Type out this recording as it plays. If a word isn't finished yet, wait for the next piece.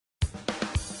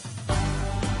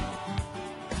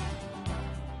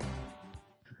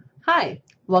Hi,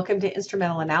 welcome to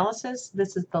Instrumental Analysis.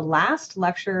 This is the last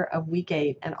lecture of week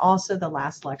 8 and also the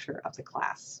last lecture of the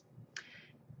class.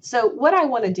 So what I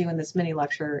want to do in this mini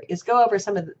lecture is go over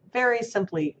some of the very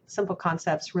simple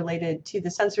concepts related to the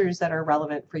sensors that are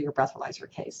relevant for your breathalyzer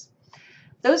case.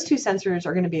 Those two sensors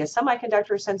are going to be a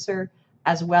semiconductor sensor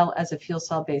as well as a fuel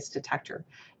cell based detector.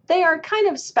 They are kind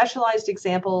of specialized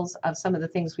examples of some of the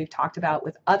things we've talked about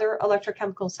with other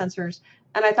electrochemical sensors,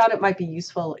 and I thought it might be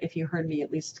useful if you heard me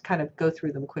at least kind of go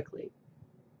through them quickly.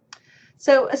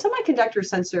 So a semiconductor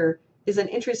sensor is an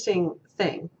interesting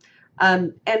thing,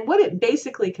 and what it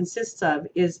basically consists of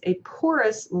is a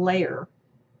porous layer.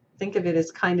 Think of it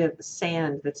as kind of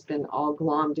sand that's been all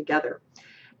glommed together.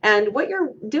 And what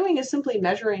you're doing is simply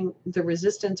measuring the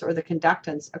resistance or the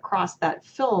conductance across that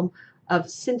film of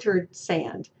sintered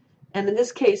sand. And in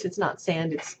this case, it's not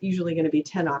sand, it's usually going to be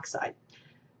tin oxide.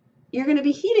 You're going to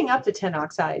be heating up the tin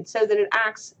oxide so that it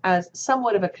acts as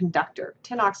somewhat of a conductor.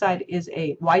 Tin oxide is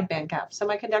a wide bandgap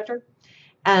semiconductor,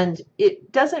 and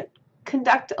it doesn't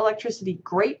conduct electricity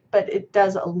great, but it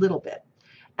does a little bit.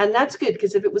 And that's good,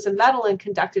 because if it was a metal and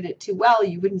conducted it too well,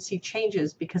 you wouldn't see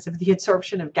changes because of the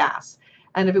absorption of gas.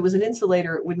 And if it was an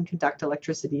insulator, it wouldn't conduct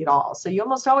electricity at all. So you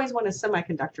almost always want a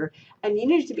semiconductor, and you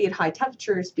need it to be at high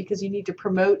temperatures because you need to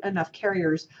promote enough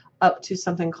carriers up to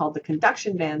something called the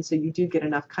conduction band, so you do get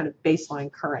enough kind of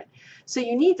baseline current. So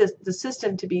you need the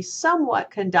system to be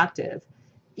somewhat conductive,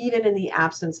 even in the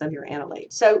absence of your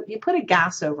analyte. So you put a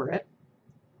gas over it,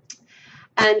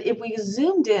 and if we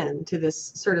zoomed in to this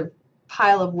sort of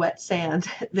pile of wet sand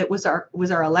that was our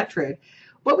electrode,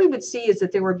 what we would see is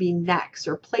that there would be necks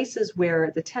or places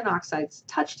where the tin oxides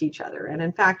touched each other. And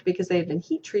in fact, because they had been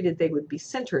heat treated, they would be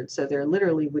sintered. So there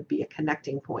literally would be a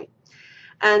connecting point.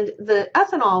 And the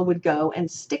ethanol would go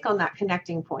and stick on that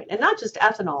connecting point. And not just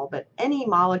ethanol, but any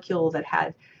molecule that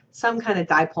had some kind of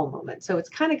dipole moment. So it's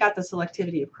kind of got the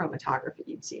selectivity of chromatography.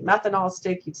 You'd see methanol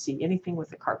stick, you'd see anything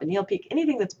with a carbonyl peak,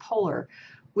 anything that's polar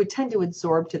would tend to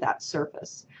adsorb to that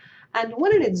surface. And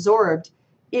when it adsorbed,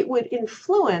 it would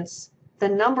influence the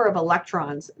number of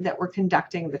electrons that were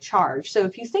conducting the charge. So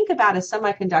if you think about a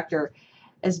semiconductor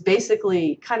as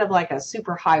basically kind of like a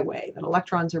superhighway that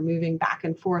electrons are moving back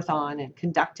and forth on and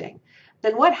conducting,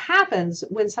 then what happens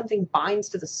when something binds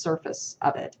to the surface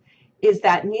of it is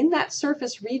that in that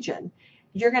surface region,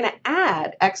 you're going to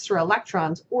add extra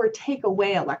electrons or take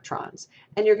away electrons.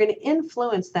 And you're going to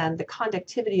influence then the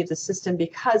conductivity of the system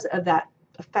because of that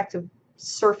effective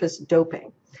surface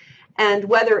doping. And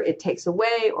whether it takes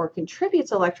away or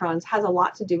contributes electrons has a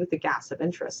lot to do with the gas of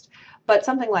interest. But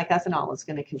something like ethanol is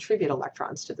going to contribute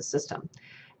electrons to the system.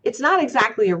 It's not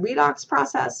exactly a redox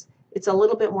process. It's a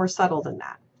little bit more subtle than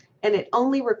that. And it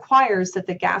only requires that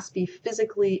the gas be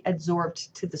physically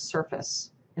adsorbed to the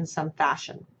surface in some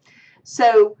fashion.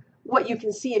 So what you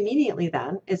can see immediately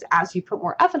then is as you put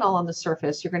more ethanol on the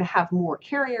surface, you're going to have more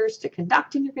carriers to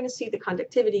conduct, and you're going to see the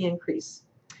conductivity increase.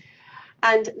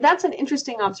 And that's an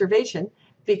interesting observation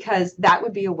because that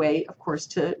would be a way, of course,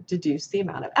 to deduce the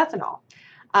amount of ethanol.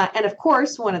 And of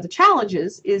course, one of the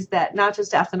challenges is that not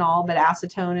just ethanol, but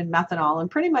acetone and methanol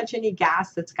and pretty much any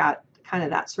gas that's got kind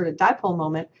of that sort of dipole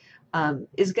moment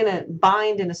is going to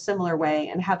bind in a similar way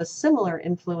and have a similar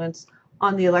influence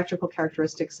on the electrical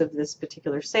characteristics of this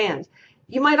particular sand.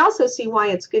 You might also see why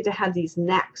it's good to have these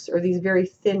necks or these very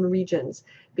thin regions,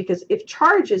 because if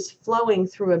charge is flowing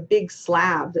through a big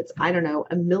slab that's, I don't know,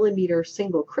 a millimeter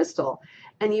single crystal,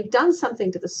 and you've done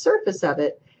something to the surface of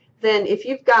it, then if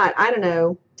you've got, I don't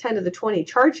know, 10 to the 20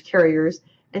 charge carriers,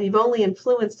 and you've only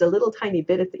influenced a little tiny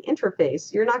bit at the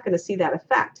interface, you're not going to see that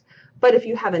effect. But if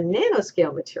you have a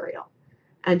nanoscale material,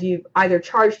 and you've either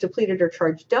charge depleted or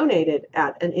charge donated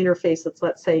at an interface that's,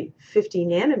 let's say, 50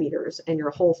 nanometers, and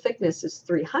your whole thickness is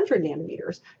 300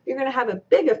 nanometers, you're going to have a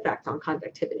big effect on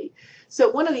conductivity. So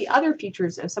one of the other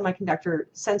features of semiconductor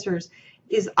sensors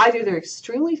is either they're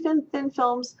extremely thin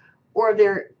films, or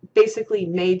they're basically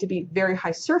made to be very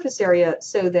high surface area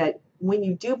so that when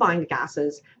you do bind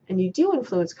gases and you do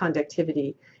influence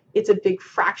conductivity, it's a big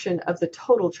fraction of the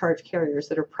total charge carriers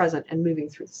that are present and moving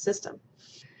through the system.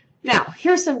 Now,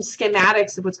 here's some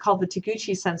schematics of what's called the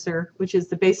Taguchi sensor, which is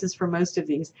the basis for most of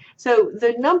these. So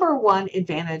the number one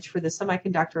advantage for the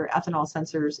semiconductor ethanol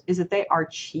sensors is that they are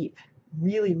cheap,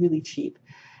 really, really cheap.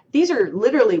 These are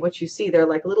literally what you see. They're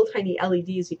like little tiny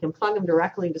LEDs. You can plug them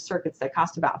directly into circuits that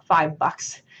cost about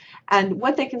 $5. And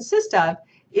what they consist of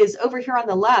is over here on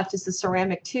the left is the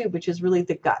ceramic tube, which is really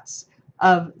the guts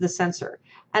of the sensor.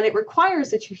 And it requires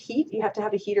that you heat. You have to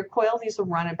have a heater coil. These will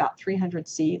run about 300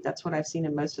 C. That's what I've seen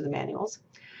in most of the manuals.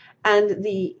 And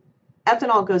the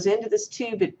ethanol goes into this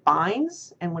tube, it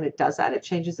binds, and when it does that, it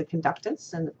changes the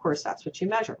conductance, and of course that's what you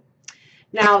measure.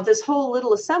 Now, this whole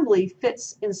little assembly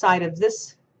fits inside of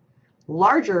this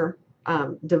larger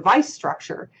device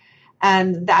structure,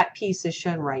 and that piece is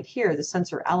shown right here, the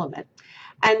sensor element.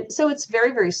 And so it's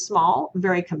very, very small,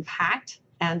 very compact,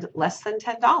 and less than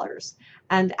 $10.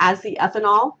 And as the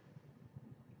ethanol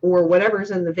or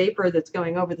whatever's in the vapor that's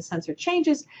going over the sensor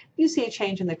changes, you see a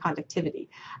change in the conductivity.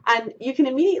 And you can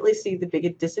immediately see the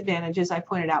big disadvantages I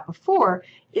pointed out before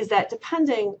is that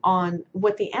depending on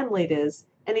what the end late is,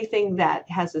 anything that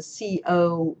has a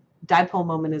CO dipole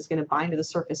moment is going to bind to the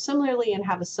surface similarly and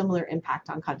have a similar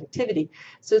impact on conductivity.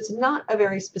 So it's not a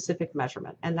very specific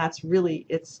measurement, and that's really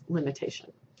its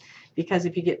limitation. Because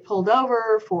if you get pulled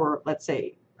over for, let's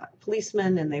say, a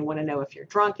policeman and they want to know if you're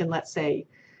drunk, and let's say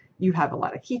you have a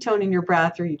lot of ketone in your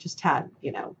breath, or you just had,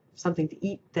 something to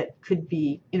eat that could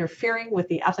be interfering with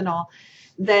the ethanol,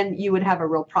 then you would have a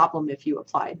real problem if you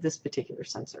applied this particular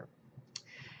sensor.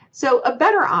 So a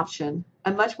better option,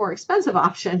 a much more expensive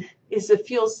option, is a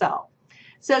fuel cell.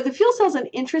 So the fuel cell is an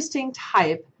interesting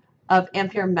type of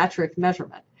amperemetric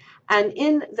measurement. And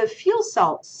in the fuel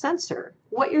cell sensor,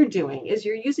 what you're doing is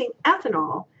you're using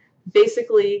ethanol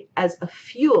basically as a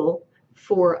fuel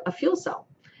for a fuel cell.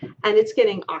 And it's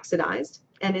getting oxidized,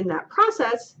 and in that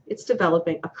process, it's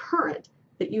developing a current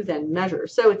that you then measure.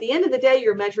 So at the end of the day,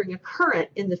 you're measuring a current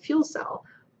in the fuel cell,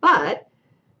 but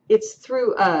it's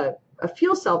through a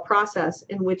fuel cell process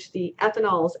in which the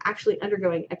ethanol is actually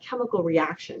undergoing a chemical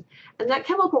reaction. And that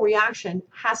chemical reaction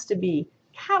has to be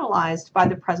catalyzed by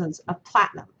the presence of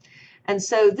platinum. And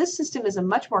so this system is a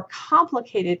much more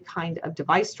complicated kind of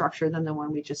device structure than the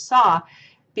one we just saw,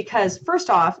 because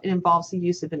first off, it involves the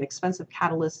use of an expensive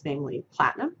catalyst, namely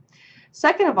platinum.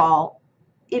 Second of all,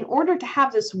 in order to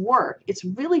have this work, it's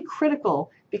really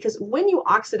critical because when you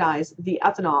oxidize the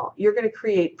ethanol, you're going to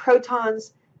create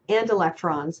protons and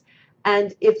electrons.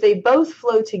 And if they both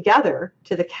flow together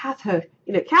to the cathode,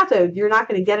 you're not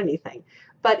going to get anything.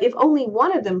 But if only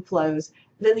one of them flows,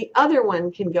 then the other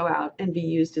one can go out and be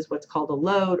used as what's called a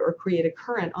load or create a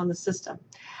current on the system.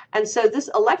 And so this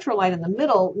electrolyte in the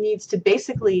middle needs to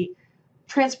basically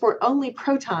transport only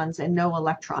protons and no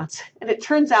electrons. And it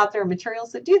turns out there are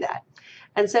materials that do that.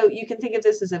 And so you can think of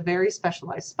this as a very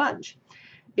specialized sponge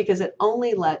because it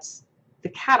only lets the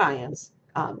cations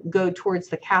go towards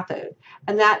the cathode.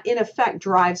 And that, in effect,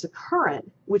 drives a current,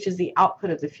 which is the output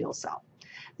of the fuel cell.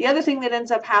 The other thing that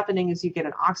ends up happening is you get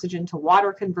an oxygen to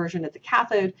water conversion at the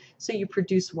cathode, so you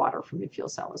produce water from the fuel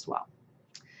cell as well.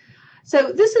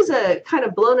 So this is a kind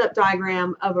of blown up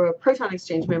diagram of a proton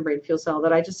exchange membrane fuel cell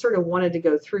that I just sort of wanted to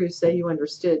go through so you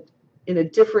understood in a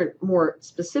different, more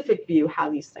specific view how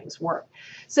these things work.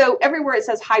 So everywhere it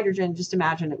says hydrogen, just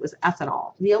imagine it was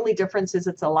ethanol. The only difference is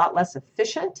it's a lot less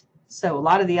efficient, so a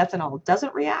lot of the ethanol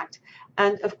doesn't react.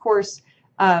 And of course,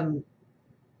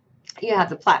 you have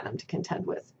the platinum to contend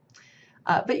with.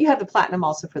 But you have the platinum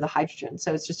also for the hydrogen,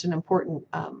 so it's just an important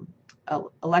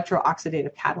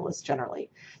electrooxidative catalyst generally.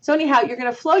 So anyhow, you're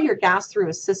going to flow your gas through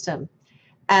a system,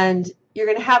 and you're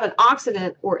going to have an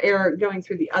oxidant or air going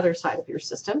through the other side of your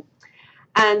system.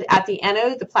 And at the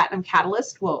anode, the platinum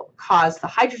catalyst will cause the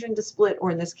hydrogen to split,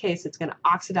 or in this case, it's going to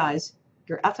oxidize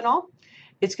your ethanol.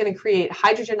 It's going to create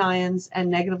hydrogen ions and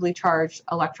negatively charged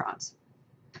electrons.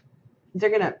 They're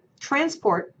going to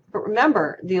transport, but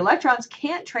remember, the electrons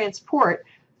can't transport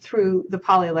through the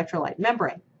polyelectrolyte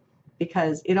membrane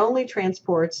because it only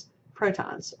transports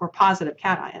protons or positive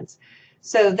cations.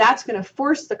 So that's going to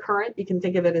force the current. You can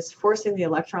think of it as forcing the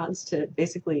electrons to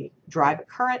basically drive a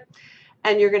current.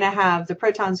 And you're going to have the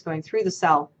protons going through the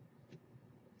cell.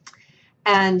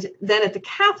 And then at the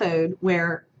cathode,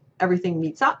 where everything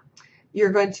meets up,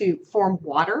 you're going to form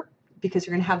water because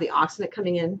you're going to have the oxidant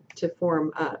coming in to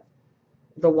form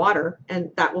the water, and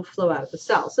that will flow out of the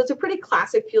cell. So it's a pretty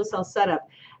classic fuel cell setup.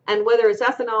 And whether it's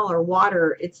ethanol or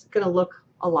water, it's going to look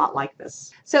a lot like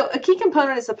this. So a key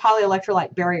component is the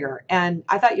polyelectrolyte barrier. And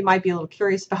I thought you might be a little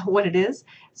curious about what it is.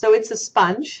 So it's a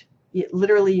sponge.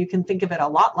 Literally, you can think of it a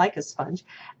lot like a sponge.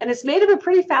 And it's made of a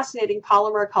pretty fascinating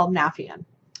polymer called naphthalene,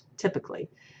 typically.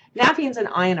 Naphthalene is an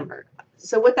ionomer.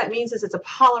 So what that means is it's a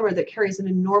polymer that carries an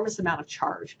enormous amount of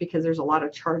charge because there's a lot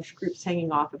of charged groups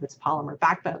hanging off of its polymer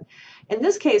backbone. In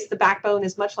this case, the backbone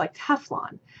is much like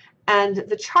Teflon, and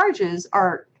the charges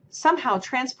are somehow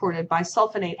transported by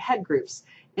sulfonate head groups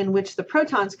in which the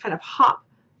protons kind of hop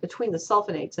between the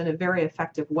sulfonates in a very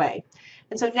effective way.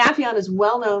 And so naphthalene is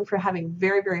well known for having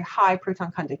very, very high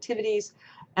proton conductivities,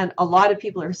 and a lot of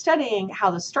people are studying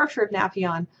how the structure of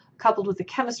naphthalene coupled with the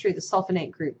chemistry of the sulfonate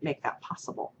group make that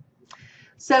possible.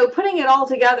 So putting it all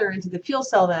together into the fuel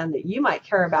cell then that you might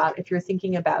care about if you're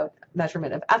thinking about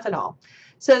measurement of ethanol.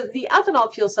 So the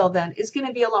ethanol fuel cell then is going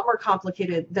to be a lot more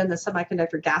complicated than the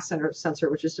semiconductor gas sensor,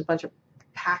 which is a bunch of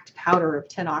packed powder of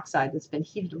tin oxide that's been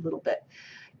heated a little bit.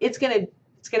 It's going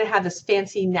to have this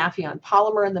fancy Nafion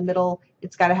polymer in the middle.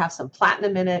 It's got to have some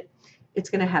platinum in it. It's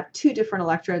going to have 2 different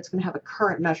electrodes. It's going to have a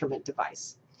current measurement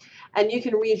device. And you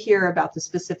can read here about the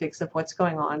specifics of what's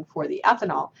going on for the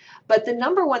ethanol. But the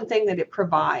number one thing that it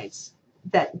provides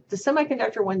that the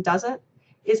semiconductor one doesn't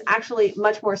is actually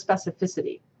much more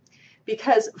specificity.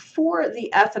 Because for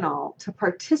the ethanol to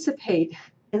participate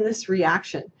in this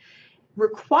reaction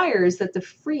requires that the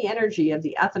free energy of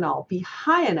the ethanol be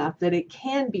high enough that it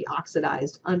can be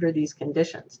oxidized under these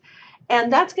conditions.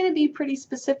 And that's going to be pretty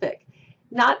specific.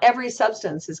 Not every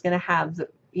substance is going to have the,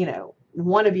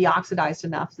 want to be oxidized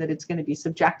enough that it's going to be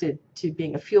subjected to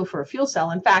being a fuel for a fuel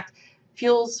cell. In fact,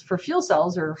 fuels for fuel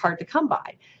cells are hard to come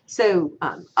by. So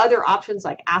other options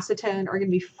like acetone are going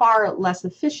to be far less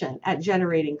efficient at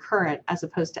generating current as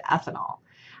opposed to ethanol.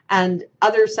 And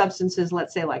other substances,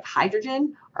 let's say like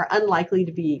hydrogen, are unlikely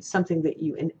to be something that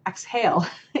you exhale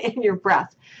in your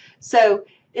breath. So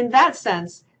in that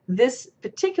sense, this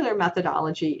particular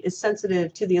methodology is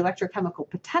sensitive to the electrochemical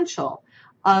potential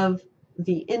of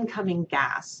the incoming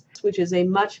gas, which is a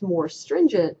much more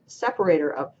stringent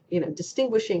separator of,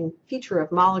 distinguishing feature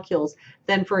of molecules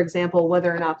than, for example,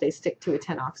 whether or not they stick to a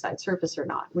tin oxide surface or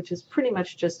not, which is pretty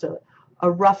much just a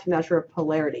rough measure of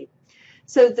polarity.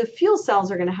 So the fuel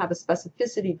cells are going to have a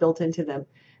specificity built into them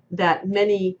that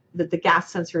the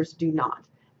gas sensors do not.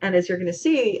 And as you're going to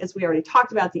see, as we already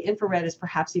talked about, the infrared is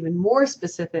perhaps even more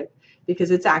specific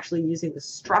because it's actually using the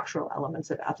structural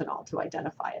elements of ethanol to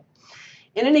identify it.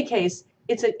 In any case,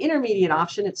 it's an intermediate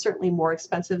option. It's certainly more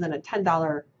expensive than a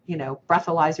 $10,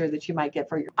 breathalyzer that you might get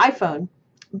for your iPhone.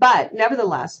 But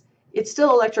nevertheless, it's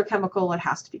still electrochemical. It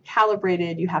has to be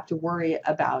calibrated. You have to worry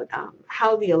about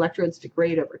how the electrodes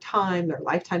degrade over time, their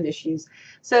lifetime issues.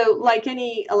 So like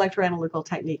any electroanalytical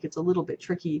technique, it's a little bit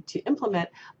tricky to implement.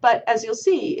 But as you'll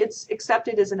see, it's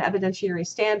accepted as an evidentiary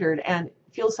standard, and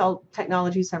fuel cell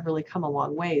technologies have really come a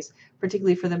long ways,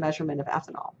 particularly for the measurement of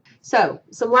ethanol. So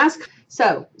some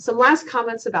last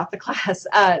comments about the class,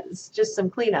 just some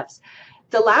cleanups.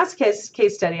 The last case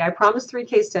study, I promised 3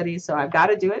 case studies, so I've got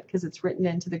to do it because it's written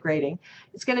into the grading.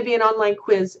 It's going to be an online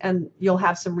quiz, and you'll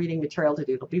have some reading material to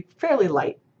do. It'll be fairly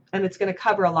light, and it's going to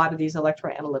cover a lot of these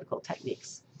electroanalytical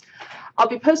techniques. I'll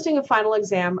be posting a final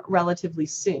exam relatively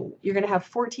soon. You're going to have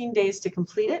 14 days to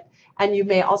complete it, and you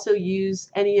may also use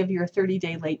any of your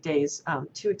 30-day late days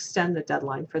to extend the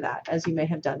deadline for that, as you may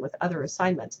have done with other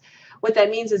assignments. What that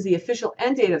means is the official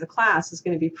end date of the class is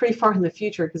going to be pretty far in the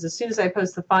future, because as soon as I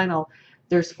post the final,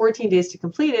 there's 14 days to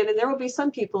complete it, and there will be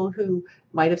some people who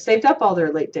might have saved up all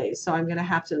their late days, so I'm going to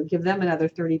have to give them another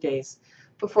 30 days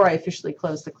before I officially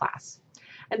close the class.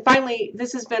 And finally,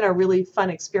 this has been a really fun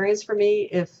experience for me,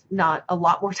 if not a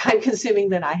lot more time consuming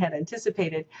than I had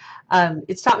anticipated.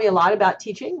 It's taught me a lot about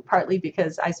teaching, partly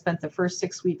because I spent the first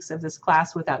 6 weeks of this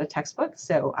class without a textbook,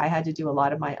 so I had to do a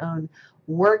lot of my own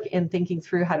work in thinking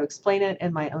through how to explain it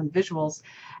and my own visuals.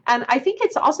 And I think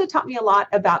it's also taught me a lot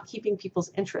about keeping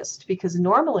people's interest, because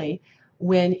normally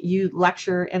when you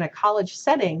lecture in a college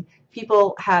setting,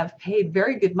 people have paid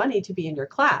very good money to be in your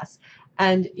class,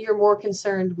 and you're more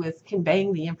concerned with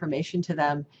conveying the information to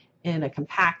them in a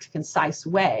compact, concise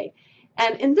way.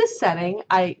 And in this setting,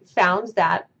 I found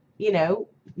that,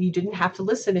 you didn't have to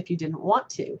listen if you didn't want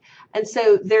to. And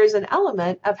so there's an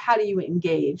element of how do you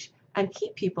engage and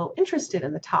keep people interested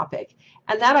in the topic.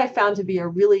 And that I found to be a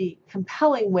really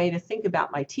compelling way to think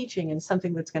about my teaching, and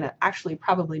something that's going to actually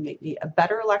probably make me a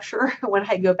better lecturer when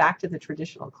I go back to the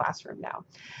traditional classroom now.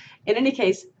 In any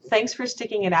case, thanks for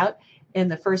sticking it out in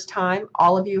the first time.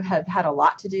 All of you have had a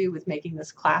lot to do with making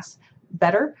this class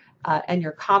better, and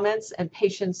your comments and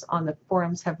patience on the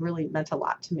forums have really meant a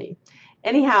lot to me.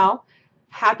 Anyhow,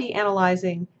 happy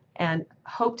analyzing, and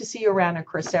hope to see you around at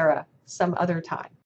Coursera some other time.